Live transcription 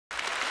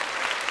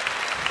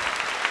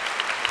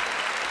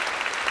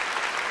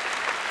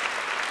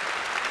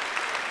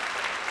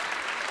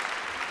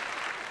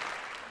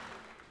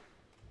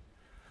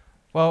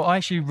Well, I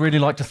actually really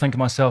like to think of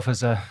myself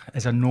as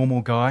a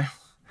normal guy.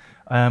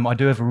 I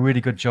do have a really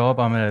good job.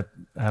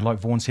 Like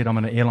Vaughan said, I'm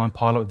an airline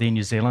pilot with Air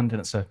New Zealand,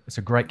 and it's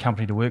a great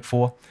company to work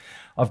for.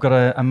 I've got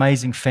an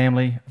amazing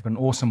family. I've got an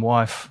awesome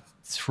wife,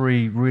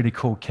 3 really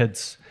cool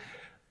kids.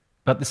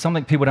 But there's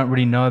something people don't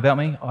really know about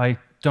me. I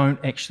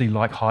don't actually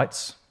like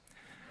heights.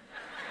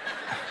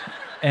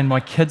 And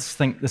my kids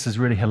think this is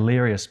really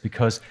hilarious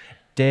because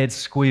Dad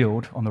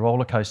squealed on the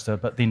roller coaster,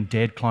 but then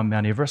Dad climbed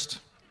Mount Everest.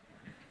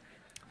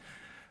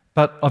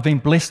 But I've been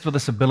blessed with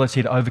this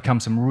ability to overcome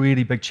some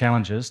really big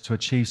challenges to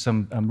achieve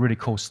some really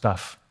cool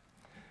stuff.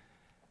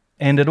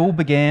 And it all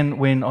began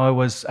when I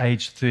was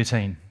age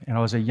 13, and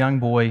I was a young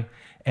boy,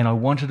 and I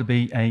wanted to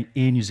be an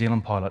Air New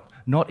Zealand pilot.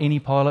 Not any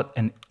pilot,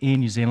 an Air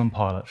New Zealand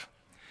pilot.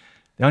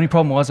 The only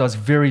problem was I was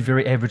very,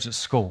 very average at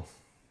school.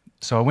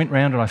 So I went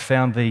round and I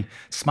found the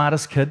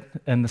smartest kid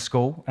in the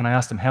school, and I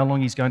asked him how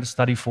long he's going to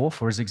study for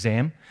his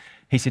exam.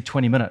 He said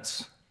 20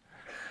 minutes.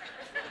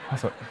 I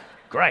thought,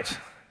 great.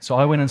 So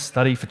I went and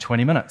studied for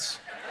 20 minutes.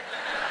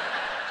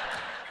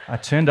 I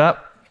turned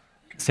up,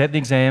 sat the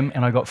exam,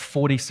 and I got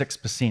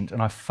 46%,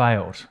 and I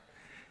failed.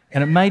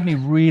 And it made me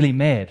really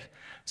mad.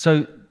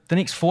 So the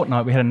next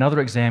fortnight, we had another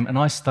exam, and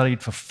I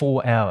studied for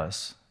 4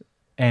 hours,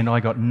 and I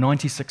got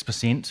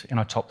 96%, and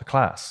I topped the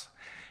class.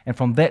 And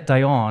from that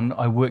day on,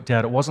 I worked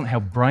out it wasn't how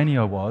brainy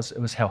I was, it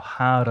was how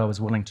hard I was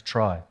willing to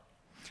try.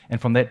 And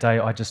from that day,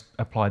 I just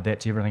applied that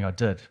to everything I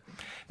did.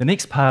 The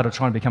next part of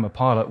trying to become a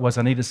pilot was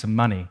I needed some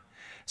money.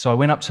 So I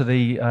went up to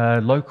the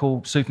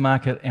local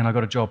supermarket and I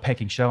got a job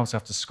packing shelves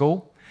after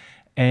school.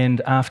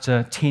 And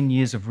after 10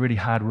 years of really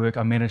hard work,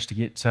 I managed to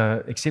get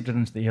accepted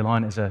into the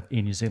airline as an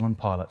Air New Zealand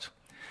pilot.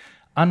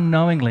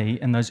 Unknowingly,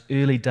 in those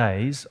early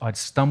days, I'd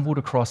stumbled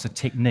across a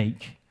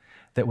technique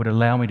that would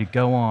allow me to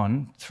go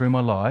on through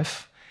my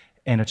life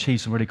and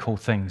achieve some really cool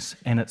things.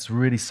 And it's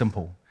really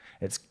simple.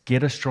 It's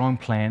get a strong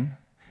plan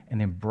and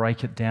then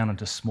break it down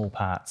into small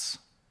parts.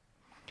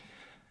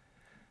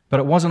 But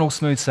it wasn't all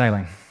smooth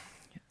sailing.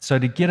 So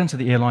to get into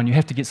the airline, you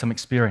have to get some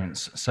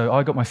experience. So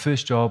I got my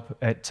first job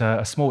at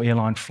a small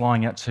airline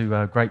flying out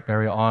to Great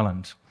Barrier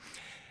Island.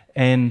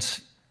 And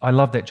I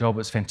loved that job, it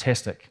was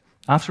fantastic.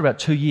 After about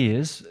 2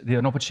 years,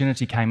 an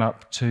opportunity came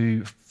up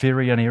to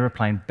ferry an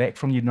aeroplane back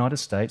from the United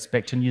States,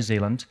 back to New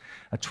Zealand,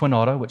 a Twin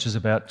Otter, which is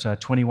about a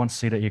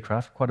 21-seater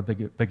aircraft, quite a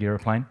big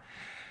aeroplane.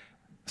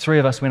 3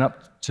 of us went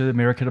up to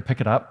America to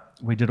pick it up.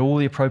 We did all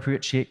the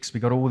appropriate checks, we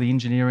got all the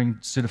engineering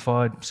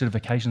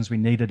certifications we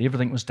needed,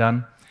 everything was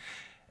done.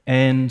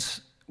 And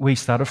we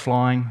started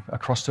flying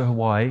across to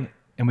Hawaii,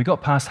 and we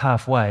got past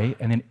halfway,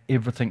 and then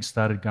everything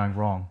started going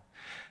wrong.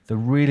 The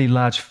really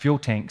large fuel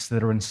tanks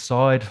that are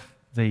inside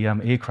the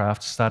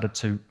aircraft started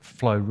to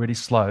flow really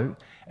slow,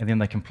 and then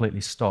they completely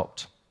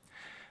stopped.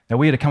 Now,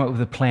 we had to come up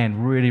with a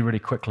plan really, really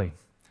quickly.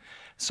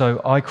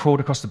 So I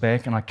crawled across the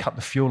back, and I cut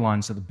the fuel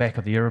lines at the back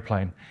of the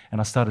aeroplane, and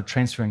I started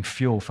transferring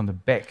fuel from the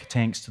back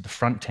tanks to the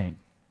front tank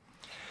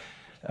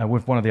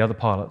with one of the other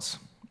pilots.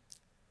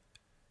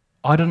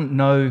 I didn't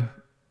know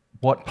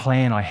what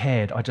plan I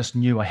had, I just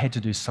knew I had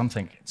to do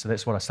something, so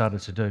that's what I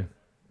started to do.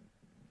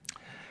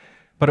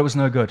 But it was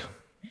no good.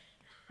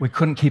 We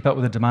couldn't keep up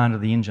with the demand of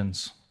the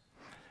engines.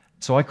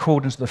 So I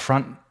crawled into the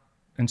front,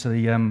 into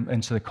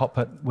the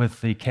cockpit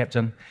with the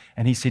captain,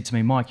 and he said to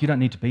me, "Mike, you don't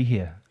need to be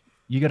here.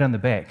 You go down the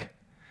back.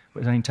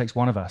 It only takes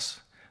one of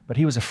us." But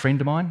he was a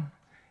friend of mine,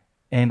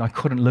 and I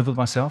couldn't live with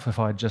myself if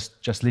I had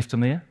just left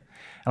him there.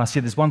 And I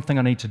said, "There's one thing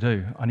I need to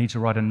do. I need to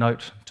write a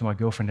note to my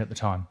girlfriend at the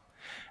time."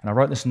 And I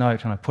wrote this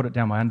note and I put it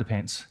down my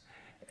underpants.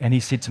 And he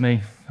said to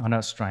me, I know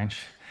it's strange,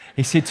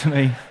 he said to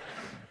me,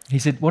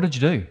 "What did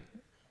you do?"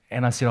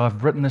 And I said,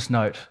 "I've written this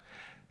note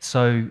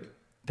so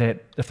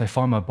that if they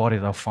find my body,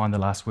 they'll find the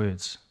last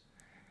words."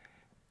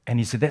 And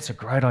he said, "That's a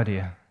great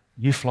idea.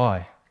 You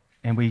fly."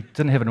 And we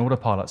didn't have an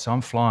autopilot, so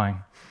I'm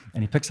flying.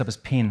 And he picks up his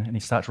pen and he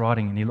starts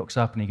writing, and he looks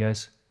up and he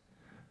goes,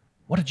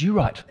 "What did you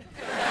write?"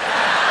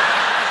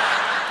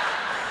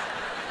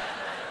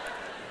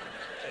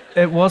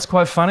 It was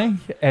quite funny,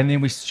 and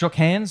then we shook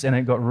hands, and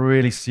it got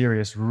really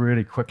serious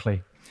really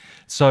quickly.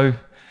 So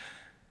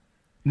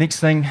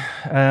next thing,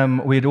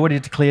 we had already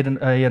declared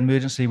an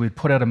emergency. We'd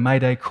put out a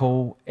Mayday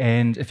call,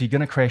 and if you're going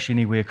to crash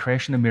anywhere,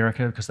 crash in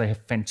America because they have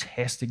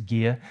fantastic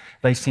gear.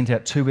 They sent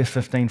out 2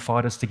 F-15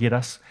 fighters to get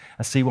us.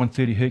 A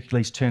C-130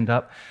 Hercules turned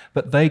up,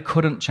 but they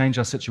couldn't change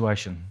our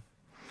situation.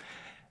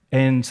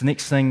 And the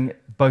next thing,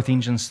 both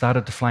engines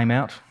started to flame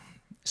out.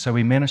 So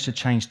we managed to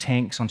change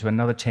tanks onto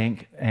another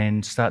tank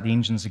and start the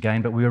engines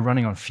again, but we were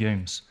running on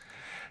fumes.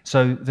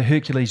 So the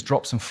Hercules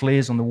dropped some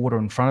flares on the water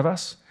in front of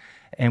us,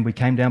 and we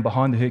came down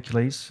behind the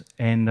Hercules,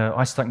 and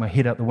I stuck my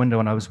head out the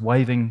window and I was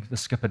waving the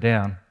skipper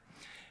down.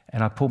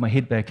 And I pulled my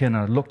head back in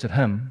and I looked at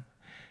him,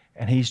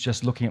 and he's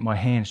just looking at my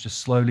hands, just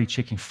slowly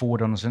checking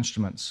forward on his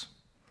instruments.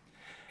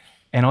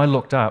 And I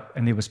looked up,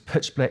 and there was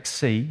pitch black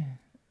sea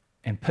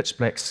and pitch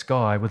black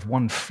sky with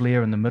one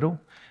flare in the middle.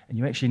 And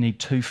you actually need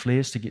 2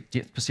 flares to get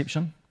depth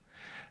perception.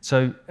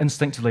 So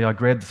instinctively, I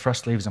grabbed the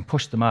thrust levers and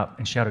pushed them up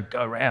and shouted,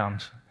 "Go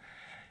round."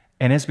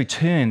 And as we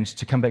turned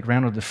to come back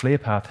round with the flare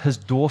path, his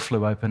door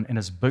flew open and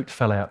his boot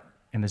fell out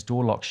and this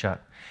door locked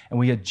shut. And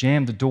we had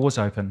jammed the doors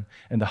open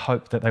in the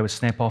hope that they would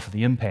snap off at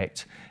the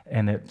impact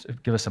and that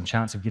would give us some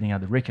chance of getting out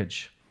of the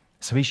wreckage.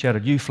 So he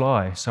shouted, "You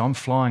fly." So I'm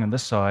flying on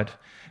this side,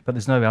 but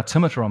there's no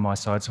altimeter on my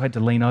side, so I had to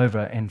lean over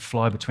and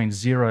fly between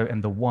 0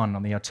 and the 1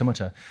 on the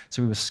altimeter.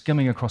 So we were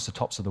skimming across the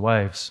tops of the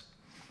waves.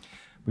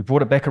 We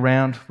brought it back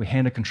around, we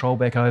handed control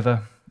back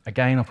over.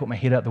 Again, I put my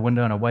head out the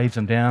window and I waved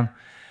them down.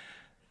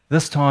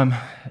 This time,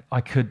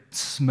 I could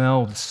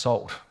smell the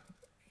salt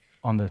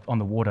on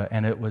the water,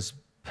 and it was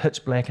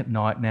pitch black at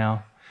night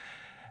now.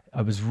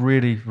 It was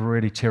really,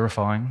 really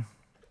terrifying.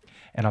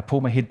 And I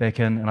pulled my head back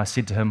in and I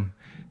said to him,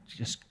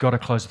 "Just got to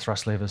close the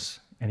thrust levers."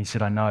 And he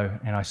said, "I know."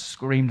 And I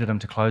screamed at him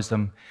to close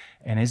them.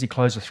 And as he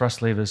closed the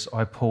thrust levers,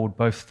 I pulled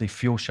both the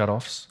fuel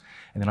shutoffs,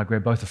 and then I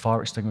grabbed both the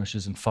fire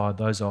extinguishers and fired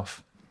those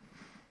off.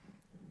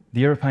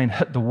 The aeroplane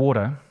hit the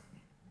water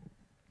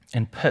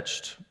and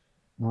pitched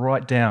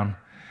right down,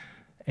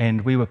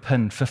 and we were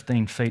pinned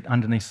 15 feet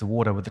underneath the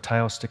water with the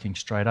tail sticking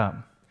straight up.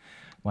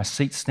 My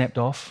seat snapped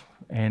off,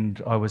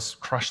 and I was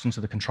crushed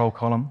into the control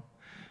column.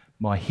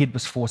 My head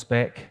was forced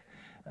back,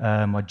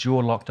 my jaw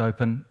locked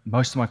open,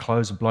 most of my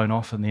clothes were blown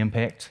off in the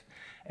impact,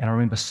 and I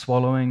remember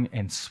swallowing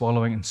and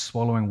swallowing and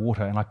swallowing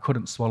water, and I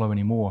couldn't swallow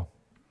anymore.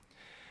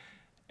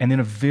 And then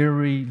a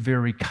very,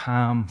 very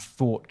calm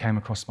thought came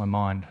across my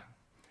mind,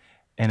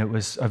 and it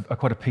was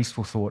quite a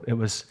peaceful thought. It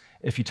was,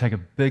 if you take a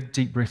big,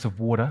 deep breath of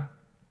water,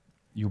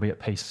 you'll be at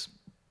peace.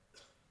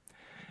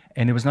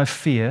 And there was no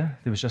fear,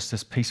 there was just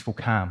this peaceful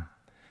calm.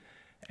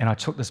 And I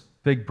took this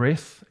big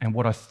breath, and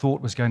what I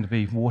thought was going to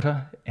be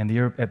water, and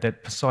at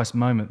that precise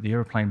moment, the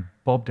aeroplane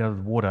bobbed out of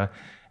the water,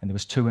 and there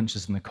was 2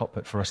 inches in the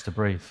cockpit for us to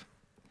breathe.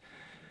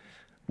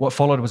 What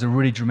followed was a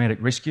really dramatic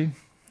rescue,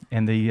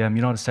 and the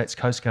United States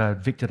Coast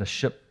Guard vectored a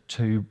ship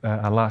to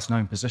our last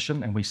known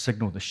position, and we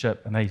signaled the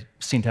ship, and they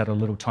sent out a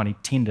little tiny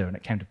tender, and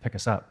it came to pick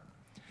us up.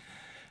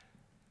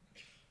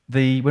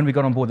 When we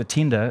got on board the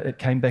tender, it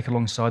came back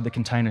alongside the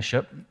container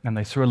ship, and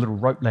they threw a little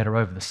rope ladder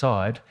over the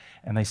side,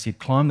 and they said,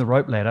 "Climb the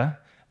rope ladder,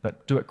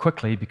 but do it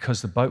quickly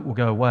because the boat will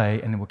go away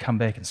and then we'll come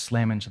back and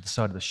slam into the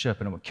side of the ship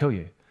and it will kill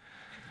you."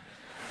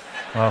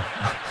 Well,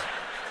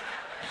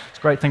 it's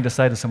a great thing to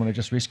say to someone they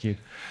just rescued.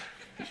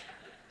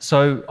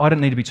 So I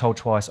didn't need to be told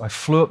twice. I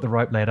flew up the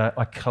rope ladder,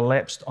 I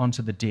collapsed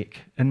onto the deck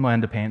in my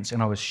underpants,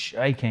 and I was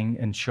shaking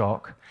in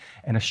shock,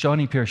 and a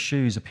shiny pair of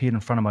shoes appeared in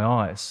front of my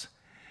eyes.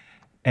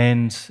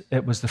 And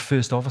it was the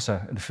first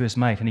officer, the first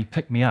mate, and he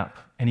picked me up,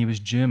 and he was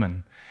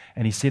German.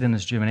 And he said in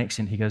his German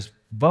accent, he goes,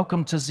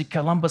 "Welcome to the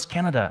Columbus,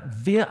 Canada.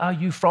 Where are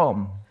you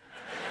from?"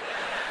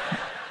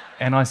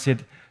 And I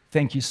said,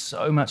 "Thank you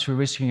so much for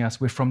rescuing us.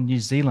 We're from New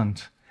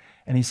Zealand."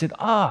 And he said,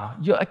 "Ah,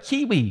 you're a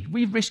Kiwi.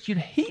 We've rescued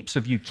heaps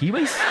of you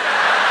Kiwis."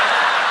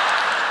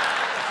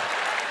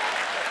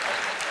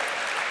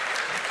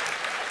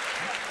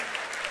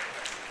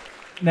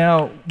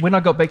 Now, when I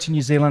got back to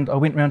New Zealand, I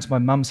went round to my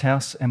mum's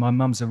house, and my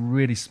mum's a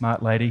really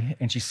smart lady,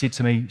 and she said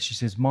to me, she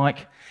says,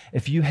 "Mike,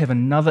 if you have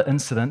another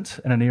incident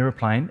in an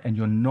aeroplane and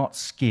you're not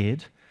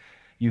scared,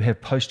 you have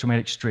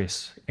post-traumatic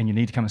stress, and you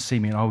need to come and see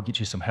me, and I will get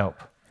you some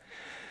help."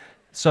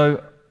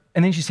 So,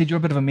 and then she said, "You're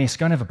a bit of a mess,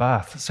 go and have a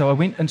bath." So I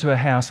went into her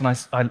house,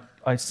 and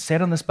I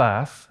sat in this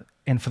bath,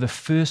 and for the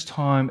first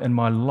time in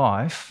my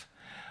life,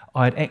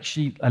 I'd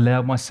actually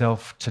allowed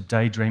myself to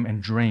daydream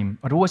and dream.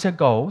 I'd always had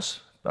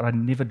goals, but I'd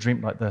never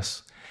dreamt like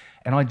this.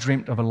 And I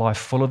dreamt of a life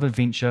full of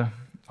adventure.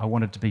 I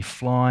wanted to be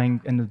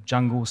flying in the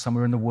jungle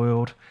somewhere in the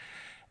world.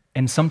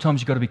 And sometimes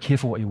you've got to be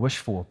careful what you wish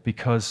for,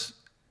 because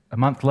a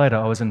month later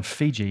I was in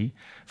Fiji,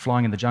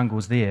 flying in the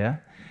jungles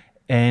there,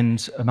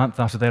 and a month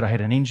after that I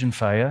had an engine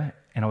failure,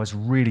 and I was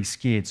really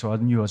scared, so I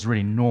knew I was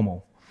really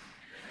normal.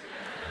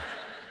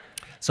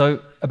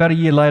 So about a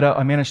year later,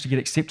 I managed to get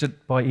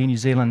accepted by Air New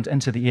Zealand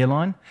into the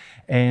airline,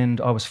 and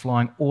I was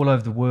flying all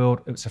over the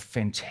world. It was a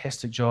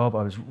fantastic job.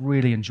 I was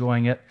really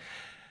enjoying it.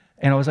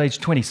 And I was age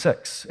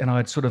 26, and I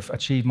had sort of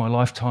achieved my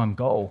lifetime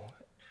goal.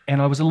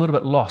 And I was a little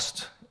bit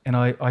lost, and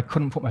I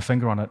couldn't put my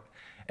finger on it.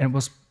 And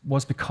it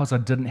was because I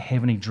didn't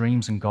have any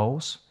dreams and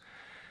goals.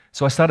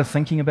 So I started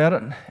thinking about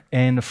it,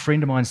 and a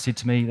friend of mine said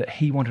to me that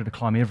he wanted to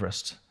climb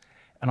Everest.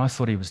 And I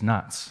thought he was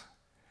nuts.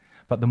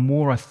 But the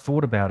more I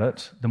thought about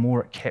it, the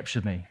more it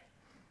captured me.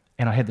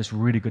 And I had this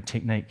really good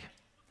technique.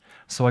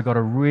 So I got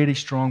a really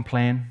strong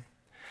plan.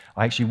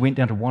 I actually went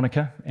down to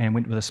Wanaka and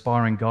went with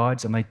aspiring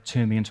guides, and they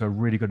turned me into a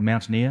really good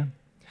mountaineer.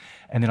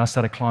 And then I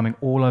started climbing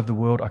all over the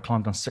world. I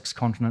climbed on 6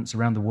 continents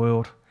around the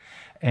world,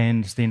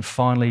 and then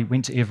finally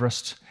went to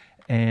Everest.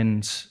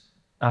 And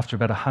after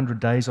about 100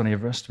 days on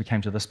Everest, we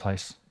came to this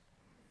place.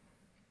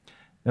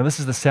 Now, this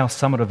is the south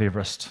summit of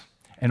Everest,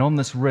 and on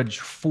this ridge,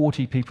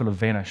 40 people have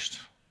vanished.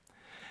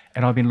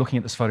 And I've been looking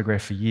at this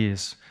photograph for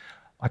years.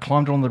 I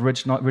climbed on the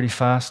ridge not really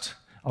fast.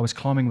 I was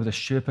climbing with a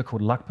Sherpa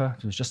called Lakpa.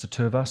 It was just the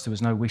 2 of us. There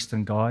was no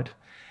Western guide.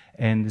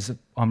 And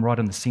I'm right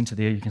in the center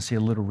there. You can see a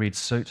little red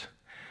suit.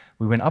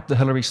 We went up the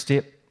Hillary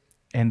step,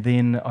 and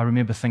then I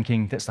remember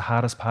thinking, that's the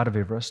hardest part of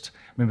Everest.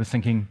 I remember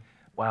thinking,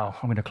 wow,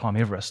 I'm going to climb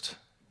Everest.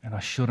 And I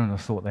shouldn't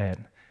have thought that.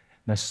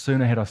 No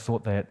sooner had I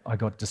thought that, I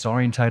got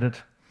disorientated,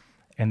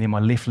 and then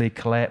my left leg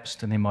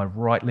collapsed, and then my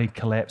right leg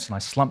collapsed, and I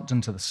slumped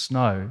into the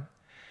snow.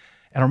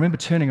 And I remember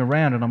turning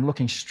around, and I'm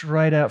looking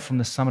straight out from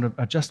the summit,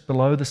 just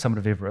below the summit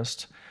of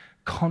Everest,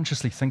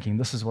 consciously thinking,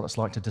 this is what it's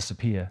like to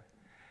disappear.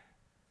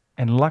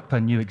 And Lakpa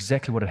knew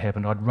exactly what had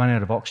happened. I'd run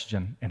out of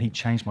oxygen, and he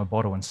changed my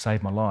bottle and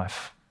saved my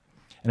life.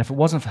 And if it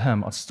wasn't for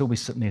him, I'd still be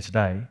sitting there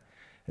today.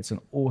 It's an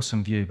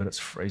awesome view, but it's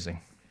freezing.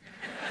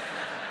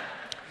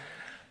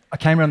 I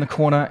came around the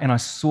corner, and I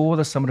saw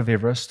the summit of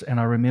Everest, and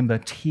I remember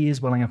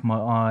tears welling up in my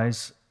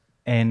eyes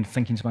and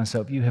thinking to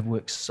myself, you have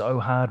worked so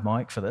hard,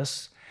 Mike, for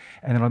this.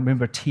 And then I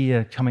remember a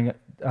tear coming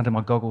under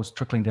my goggles,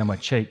 trickling down my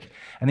cheek,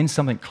 and then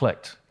something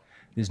clicked.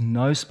 There's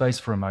no space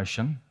for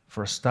emotion.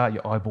 For a start,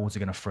 your eyeballs are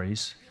going to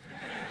freeze.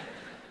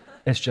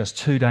 It's just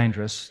too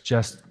dangerous.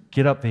 Just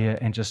get up there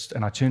and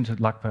I turned to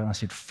Lakpa and I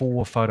said,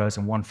 4 photos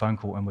and 1 phone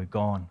call and we're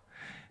gone.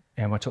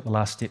 And I took the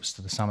last steps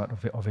to the summit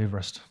of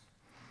Everest.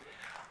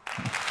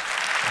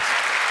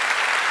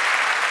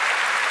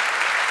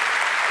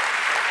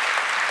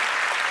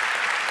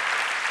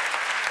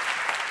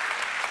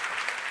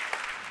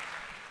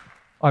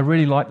 I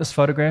really like this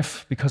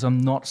photograph because I'm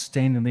not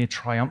standing there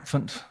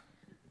triumphant.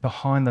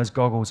 Behind those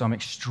goggles, I'm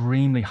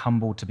extremely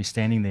humbled to be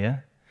standing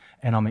there,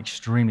 and I'm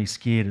extremely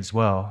scared as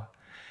well.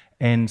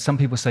 And some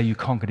people say you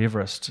conquered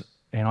Everest,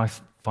 and I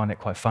find that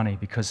quite funny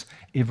because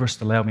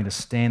Everest allowed me to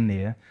stand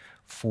there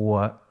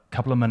for a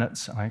couple of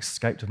minutes. I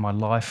escaped with my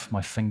life,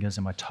 my fingers,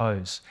 and my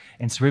toes.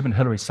 And Sir Edmund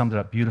Hillary summed it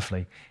up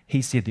beautifully.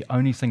 He said the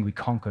only thing we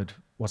conquered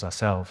was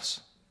ourselves.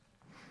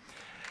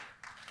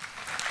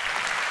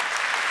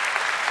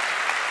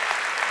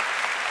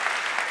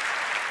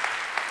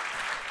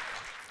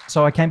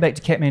 So I came back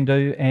to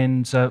Kathmandu,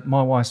 and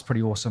my wife's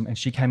pretty awesome, and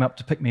she came up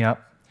to pick me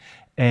up,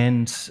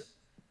 and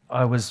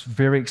I was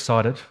very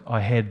excited. I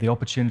had the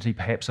opportunity,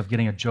 perhaps, of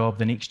getting a job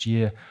the next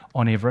year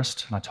on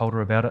Everest, and I told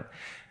her about it.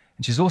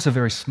 And she's also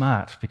very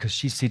smart because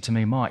she said to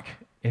me, Mike,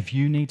 if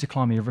you need to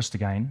climb Everest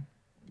again,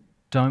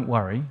 don't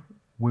worry,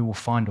 we will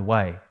find a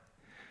way.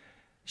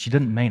 She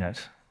didn't mean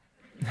it.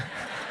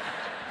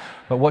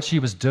 But what she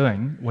was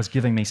doing was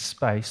giving me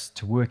space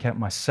to work out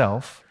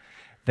myself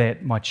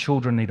that my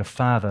children need a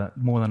father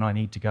more than I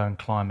need to go and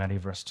climb Mount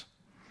Everest.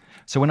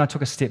 So when I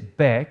took a step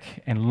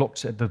back and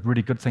looked at the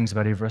really good things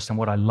about Everest and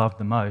what I loved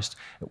the most,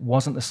 it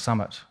wasn't the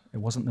summit, it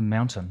wasn't the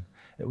mountain,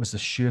 it was the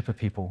Sherpa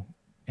people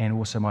and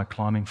also my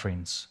climbing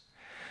friends.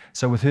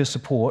 So with her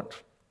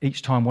support,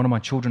 each time one of my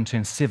children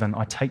turns 7,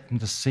 I take them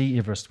to see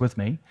Everest with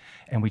me,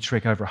 and we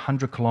trek over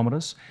 100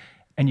 kilometres,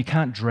 and you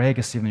can't drag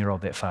a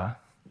 7-year-old that far.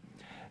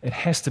 It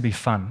has to be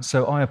fun.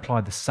 So I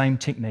applied the same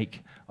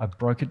technique. I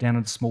broke it down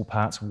into small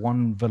parts,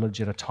 one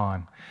village at a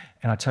time.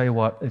 And I tell you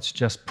what, it's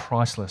just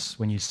priceless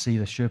when you see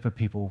the Sherpa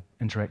people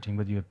interacting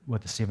with you,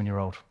 with the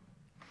 7-year-old.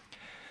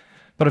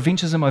 But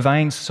adventure's in my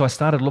veins, so I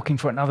started looking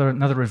for another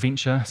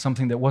adventure,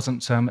 something that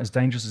wasn't as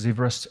dangerous as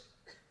Everest,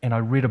 and I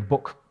read a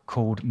book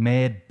called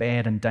Mad,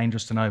 Bad and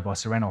Dangerous to Know by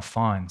Sir Ranulph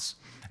Fiennes.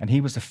 And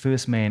he was the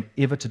first man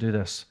ever to do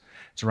this,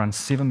 to run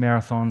 7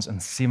 marathons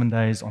in 7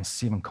 days on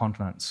 7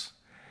 continents.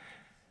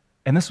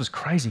 And this was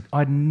crazy.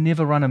 I'd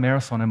never run a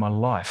marathon in my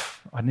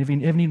life. I'd never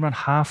even run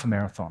half a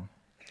marathon.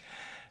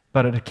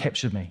 But it had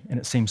captured me, and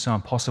it seemed so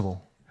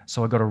impossible.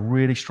 So I got a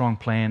really strong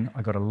plan.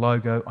 I got a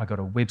logo. I got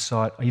a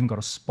website. I even got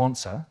a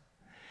sponsor.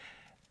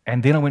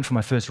 And then I went for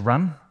my first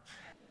run.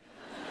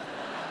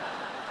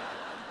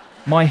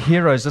 My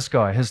hero is this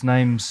guy. His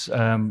name's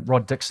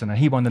Rod Dixon, and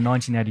he won the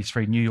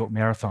 1983 New York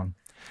Marathon.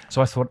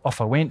 So I thought,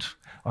 off I went.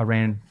 I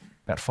ran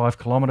about 5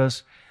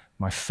 kilometres.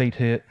 My feet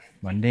hurt.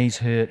 My knees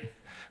hurt.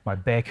 My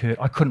back hurt.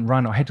 I couldn't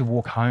run. I had to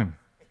walk home.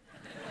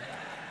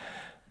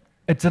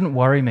 It didn't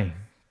worry me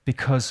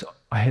because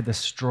I had this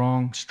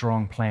strong,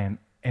 strong plan.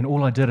 And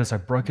all I did is I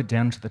broke it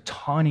down to the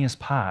tiniest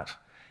part,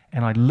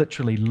 and I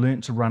literally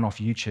learnt to run off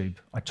YouTube.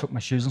 I took my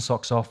shoes and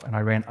socks off, and I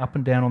ran up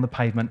and down on the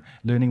pavement,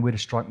 learning where to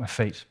strike my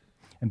feet.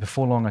 And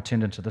before long, I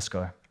turned into this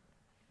guy.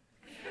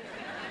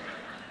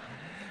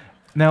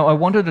 Now, I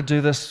wanted to do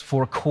this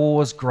for a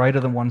cause greater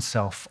than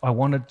oneself. I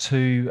wanted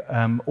to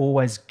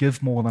always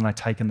give more than I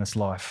take in this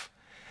life.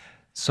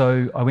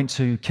 So I went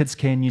to Kids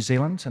Care New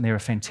Zealand, and they're a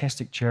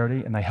fantastic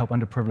charity, and they help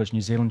underprivileged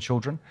New Zealand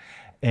children.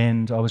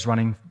 And I was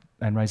running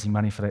and raising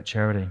money for that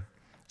charity.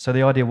 So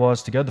the idea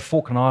was to go to the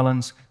Falkland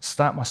Islands,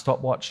 start my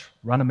stopwatch,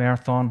 run a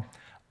marathon,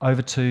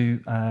 over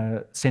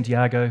to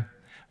Santiago,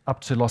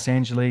 up to Los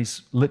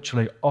Angeles,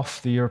 literally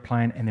off the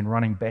aeroplane, and then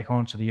running back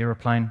onto the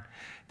aeroplane,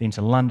 then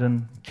to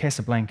London,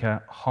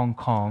 Casablanca, Hong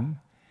Kong,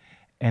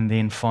 and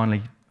then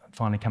finally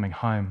coming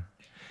home.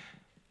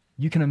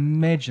 You can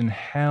imagine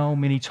how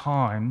many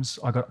times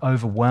I got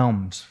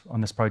overwhelmed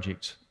on this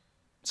project.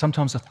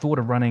 Sometimes the thought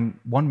of running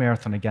 1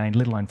 marathon again,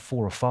 let alone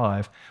 4 or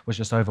 5, was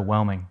just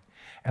overwhelming.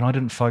 And I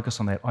didn't focus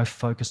on that. I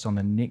focused on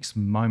the next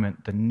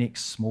moment, the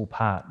next small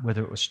part,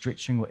 whether it was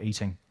stretching or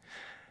eating.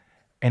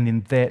 And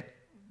then that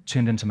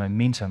turned into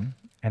momentum,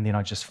 and then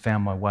I just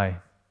found my way.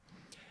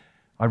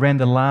 I ran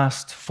the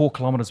last 4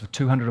 kilometres with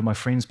 200 of my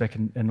friends back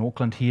in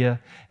Auckland here,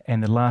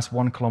 and the last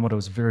 1 kilometre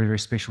was very, very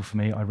special for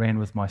me. I ran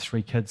with my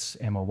 3 kids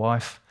and my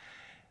wife.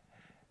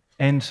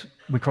 And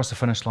we crossed the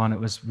finish line. It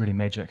was really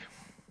magic.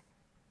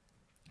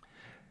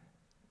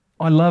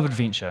 I love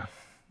adventure,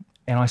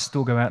 and I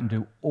still go out and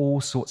do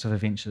all sorts of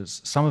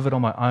adventures, some of it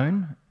on my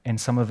own and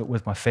some of it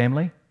with my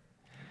family.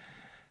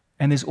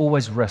 And there's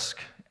always risk,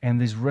 and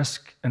there's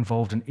risk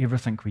involved in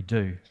everything we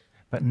do,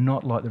 but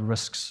not like the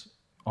risks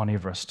on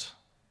Everest.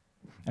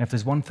 And if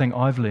there's one thing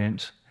I've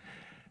learnt,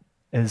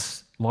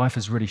 is life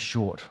is really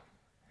short.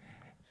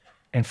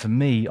 And for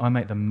me, I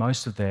make the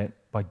most of that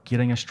by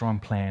getting a strong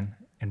plan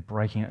and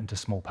breaking it into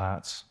small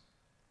parts.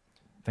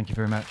 Thank you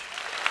very much.